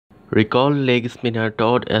Recalled leg spinner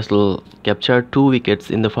Todd Astle captured 2 wickets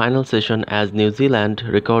in the final session as New Zealand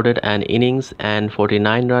recorded an innings and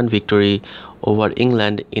 49-run victory over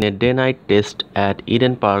England in a day-night test at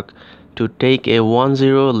Eden Park to take a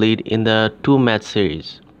 1-0 lead in the two-match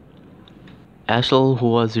series. Astle, who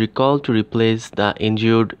was recalled to replace the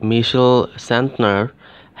injured Mitchell Santner,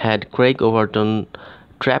 had Craig Overton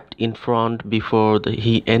trapped in front before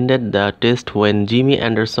he ended the test when Jimmy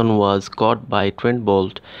Anderson was caught by Trent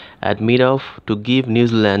Boult at mid-off to give New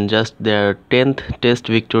Zealand just their 10th test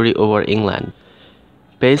victory over England.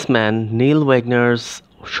 Paceman Neil Wagner's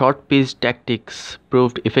short-pitch tactics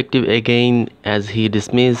proved effective again as he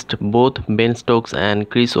dismissed both Ben Stokes and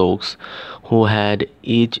Chris Woakes, who had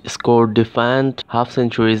each scored defiant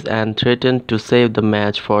half-centuries and threatened to save the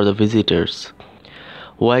match for the visitors.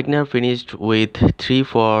 Wagner finished with 3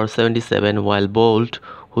 for 77 while Boult,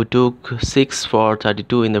 who took 6 for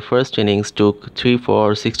 32 in the first innings, took 3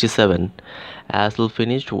 for 67. Astle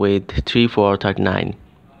finished with 3 for 39.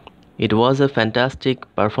 It was a fantastic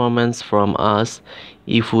performance from us.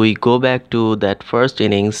 If we go back to that first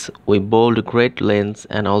innings, we bowled great lengths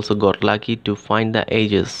and also got lucky to find the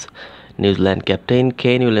edges, New Zealand captain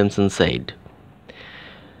Kane Williamson said.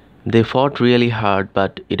 They fought really hard,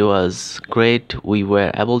 but it was great we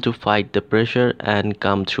were able to fight the pressure and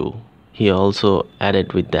come through, he also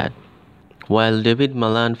added with that. While David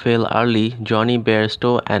Malan fell early, Johnny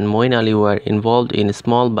Bairstow and Moeen Ali were involved in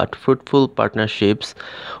small but fruitful partnerships,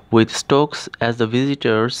 with Stokes as the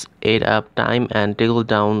visitors ate up time and tackled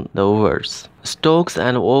down the overs. Stokes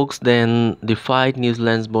and Woakes then defied New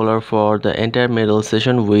Zealand's bowler for the entire middle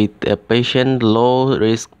session with a patient,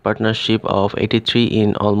 low-risk partnership of 83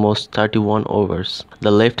 in almost 31 overs.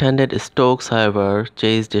 The left-handed Stokes, however,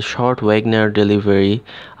 chased a short Wagner delivery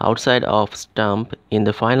outside off stump in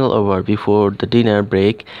the final over before the dinner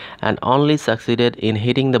break and only succeeded in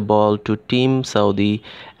hitting the ball to Team Saudi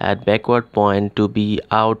at backward point to be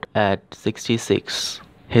out at 66.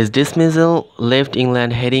 His dismissal left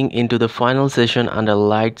England heading into the final session under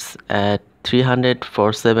lights at 300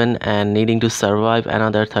 for 7 and needing to survive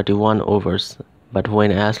another 31 overs. But when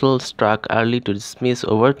Astle struck early to dismiss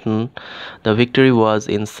Overton, the victory was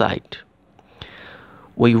in sight.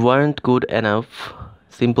 We weren't good enough,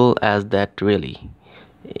 simple as that really,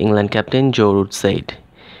 England captain Joe Root said.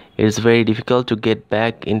 It's very difficult to get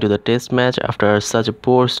back into the test match after such a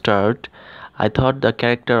poor start. I thought the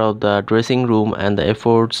character of the dressing room and the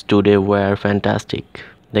efforts today were fantastic,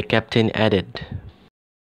 the captain added.